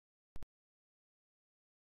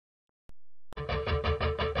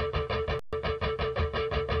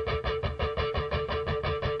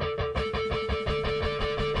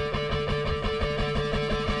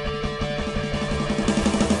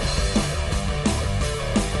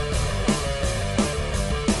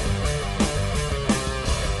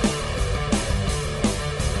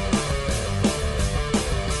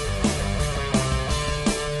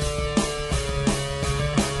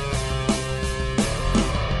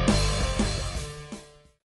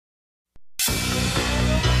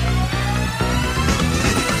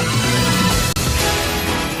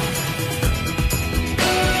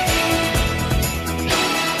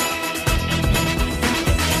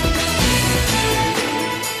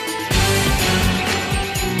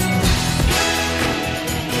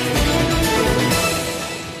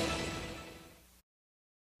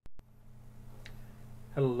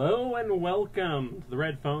everyone, welcome to the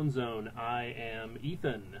Red Phone Zone. I am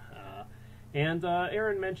Ethan, and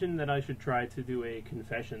Aaron mentioned that I should try to do a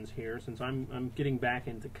confessions here, since I'm getting back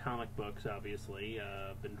into comic books. Obviously,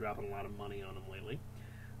 I've been dropping a lot of money on them lately,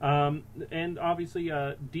 and obviously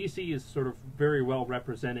DC is sort of very well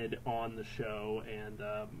represented on the show, and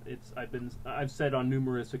I've said on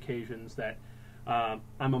numerous occasions that I'm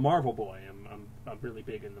a Marvel boy. I'm really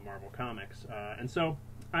big into Marvel comics, and so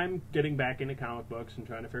I'm getting back into comic books and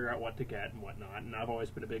trying to figure out what to get and whatnot. And I've always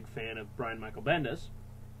been a big fan of Brian Michael Bendis,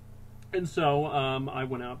 and so I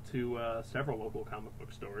went out to several local comic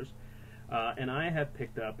book stores, and I have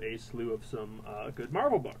picked up a slew of some good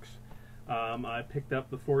Marvel books. I picked up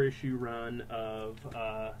the 4-issue run of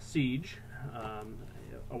Siege,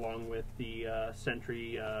 along with the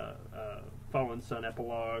Sentry Fallen Sun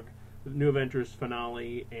epilogue, the New Avengers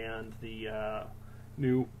finale, and the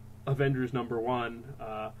new Avengers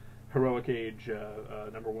 #1, Heroic Age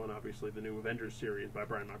 #1, obviously the new Avengers series by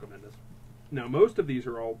Brian Michael Bendis. Now, most of these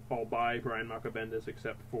are all by Brian Michael Bendis,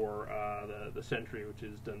 except for the Sentry, which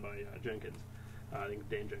is done by Jenkins. I think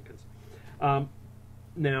Dane Jenkins.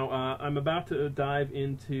 Now, I'm about to dive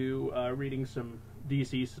into reading some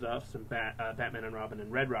DC stuff, some Batman and Robin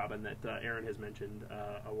and Red Robin that Aaron has mentioned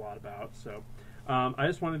a lot about. So I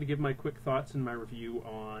just wanted to give my quick thoughts and my review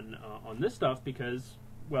on this stuff because,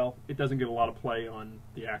 well, it doesn't get a lot of play on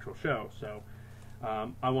the actual show, so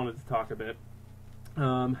I wanted to talk a bit.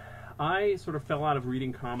 I sort of fell out of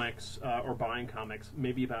reading comics or buying comics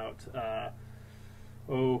maybe about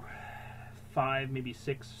 5, maybe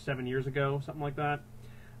 6, 7 years ago, something like that.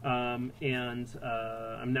 And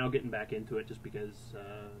I'm now getting back into it just because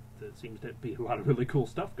there seems to be a lot of really cool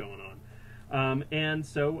stuff going on. And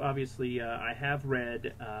so, obviously, I have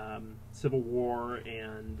read Civil War,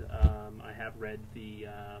 and I have read the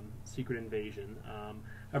Secret Invasion.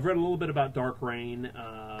 I've read a little bit about Dark Reign.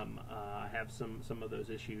 I have some of those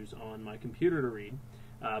issues on my computer to read,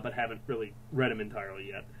 but haven't really read them entirely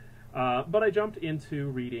yet. But I jumped into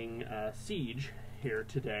reading Siege here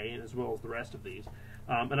today, and as well as the rest of these.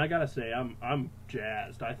 And I gotta say, I'm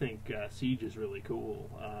jazzed. I think Siege is really cool.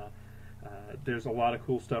 There's a lot of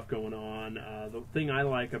cool stuff going on. The thing I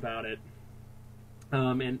like about it,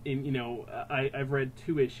 and you know, I've read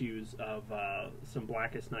 2 issues of some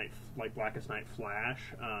Blackest Night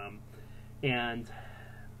Flash, and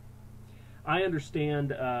I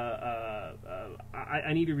understand.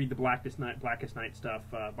 I need to read the Blackest Night stuff,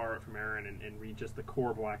 borrow it from Aaron, and read just the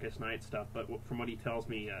core Blackest Night stuff. But from what he tells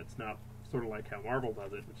me, it's not sort of like how Marvel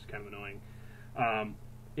does it, which is kind of annoying.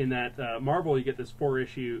 In that Marvel, you get these 4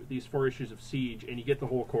 issues of Siege, and you get the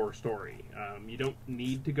whole core story. You don't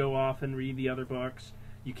need to go off and read the other books.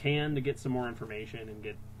 You can to get some more information and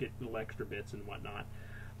get little extra bits and whatnot.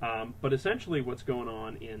 But essentially, what's going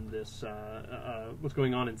on in this, what's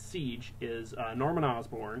going on in Siege is Norman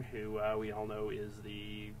Osborn, who we all know is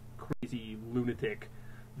the crazy lunatic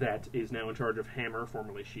that is now in charge of Hammer,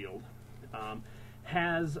 formerly S.H.I.E.L.D.,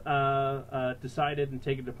 has decided and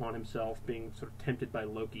taken it upon himself, being sort of tempted by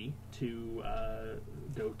Loki, to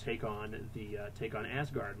go take on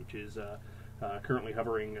Asgard, which is currently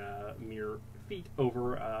hovering mere feet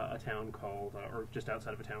over a town called, or just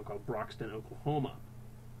outside of a town called Broxton, Oklahoma.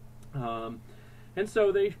 And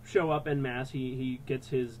so they show up en masse. He gets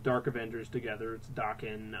his Dark Avengers together. It's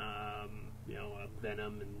Daken,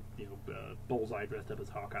 Venom, and Bullseye dressed up as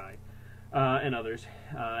Hawkeye. And others,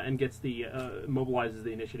 and mobilizes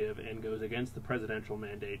the initiative and goes against the presidential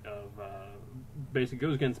mandate of, basically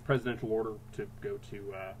goes against the presidential order to go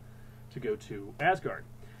to Asgard.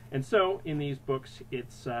 And so in these books,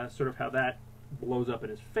 it's sort of how that blows up in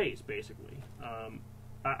his face, basically.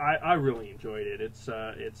 I really enjoyed it. It's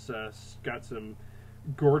got some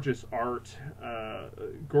gorgeous art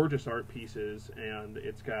pieces, and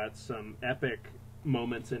it's got some epic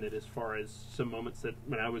moments in it, as far as some moments that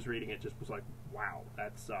when I was reading it just was like, wow,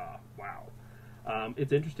 that's wow.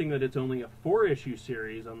 It's interesting that it's only a 4-issue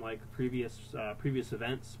series, unlike previous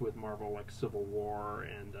events with Marvel, like Civil War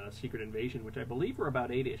and Secret Invasion, which I believe were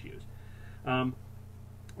about 8 issues.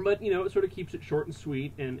 But it sort of keeps it short and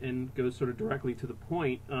sweet and goes sort of directly to the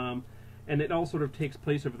point. And it all sort of takes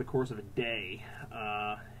place over the course of a day,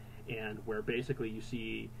 and where basically you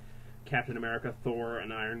see Captain America, Thor,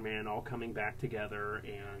 and Iron Man all coming back together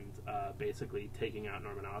and basically taking out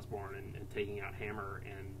Norman Osborn and taking out Hammer,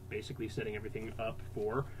 and basically setting everything up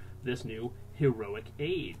for this new heroic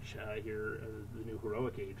age. The new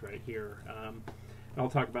heroic age right here. I'll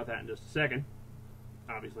talk about that in just a second.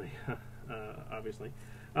 Obviously, obviously.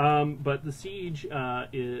 But the Siege,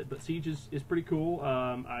 Siege is pretty cool.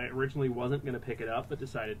 I originally wasn't going to pick it up, but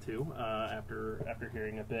decided to after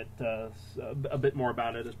hearing a bit more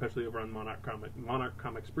about it, especially over on Monarch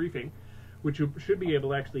Comics Briefing, which you should be able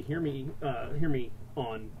to actually hear me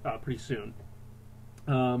on pretty soon.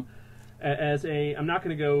 I'm not going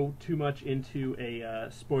to go too much into a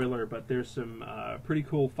spoiler, but there's some pretty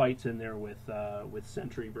cool fights in there with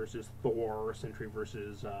Sentry versus Thor, Sentry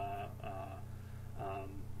versus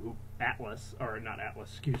Atlas, or not Atlas,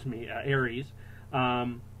 excuse me, Ares,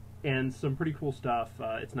 and some pretty cool stuff.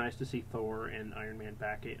 It's nice to see Thor and Iron Man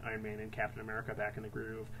and Captain America back in the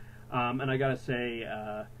groove. And I gotta say,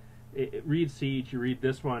 read Siege, you read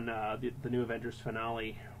this one, the New Avengers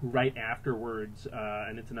finale, right afterwards,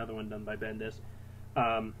 and it's another one done by Bendis,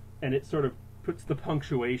 and it sort of puts the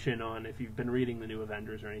punctuation on, if you've been reading the New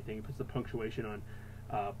Avengers or anything, it puts the punctuation on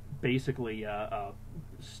basically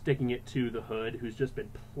sticking it to the Hood, who's just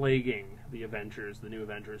been plaguing the New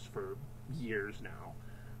Avengers, for years now.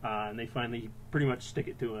 And they finally pretty much stick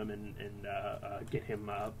it to him and get him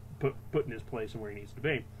put in his place and where he needs to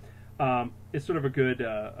be. It's sort of a good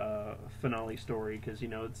finale story, because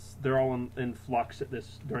they're all in flux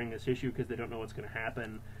during this issue, because they don't know what's going to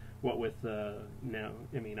happen. What with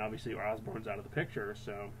obviously Osborn's out of the picture,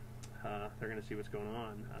 so they're going to see what's going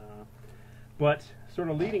on. But sort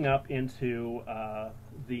of leading up into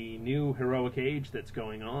the new heroic age that's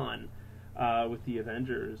going on with the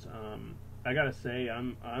Avengers, I gotta say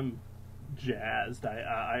I'm jazzed.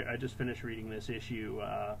 I just finished reading this issue.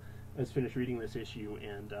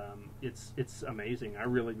 And it's amazing. I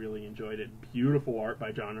really enjoyed it. Beautiful art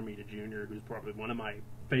by John Romita Jr., who's probably one of my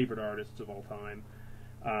favorite artists of all time.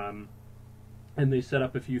 And they set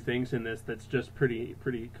up a few things in this that's just pretty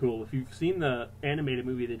cool. If you've seen the animated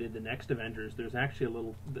movie they did, The Next Avengers, there's actually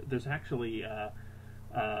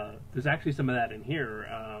some of that in here,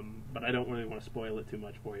 but I don't really want to spoil it too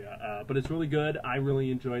much for you. But it's really good. I really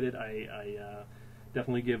enjoyed it. I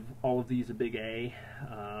definitely give all of these a big A.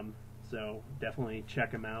 So definitely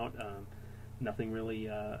check them out. Nothing really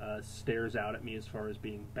stares out at me as far as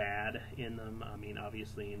being bad in them. I mean,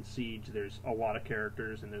 obviously in Siege there's a lot of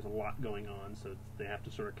characters and there's a lot going on, so they have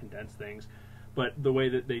to sort of condense things. But the way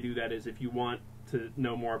that they do that is, if you want to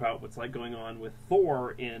know more about what's going on with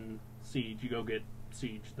Thor in Siege, you go get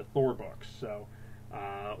Siege, the Thor books. So,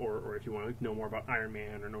 or if you want to know more about Iron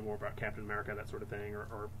Man or know more about Captain America, that sort of thing,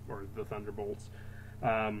 or the Thunderbolts,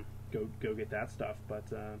 go get that stuff. But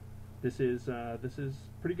this is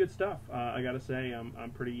pretty good stuff. I gotta say,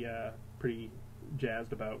 I'm pretty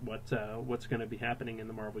jazzed about what's going to be happening in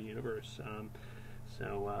the Marvel Universe.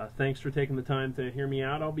 So thanks for taking the time to hear me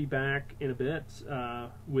out. I'll be back in a bit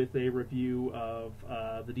with a review of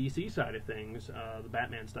the DC side of things, the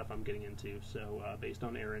Batman stuff I'm getting into. So based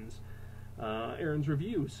on Aaron's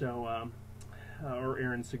review, so or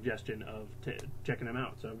Aaron's suggestion of checking them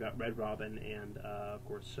out. So I've got Red Robin and of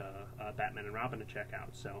course Batman and Robin to check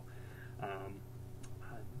out. So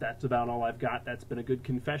that's about all I've got. That's been a good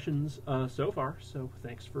confessions so far. So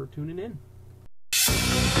thanks for tuning in.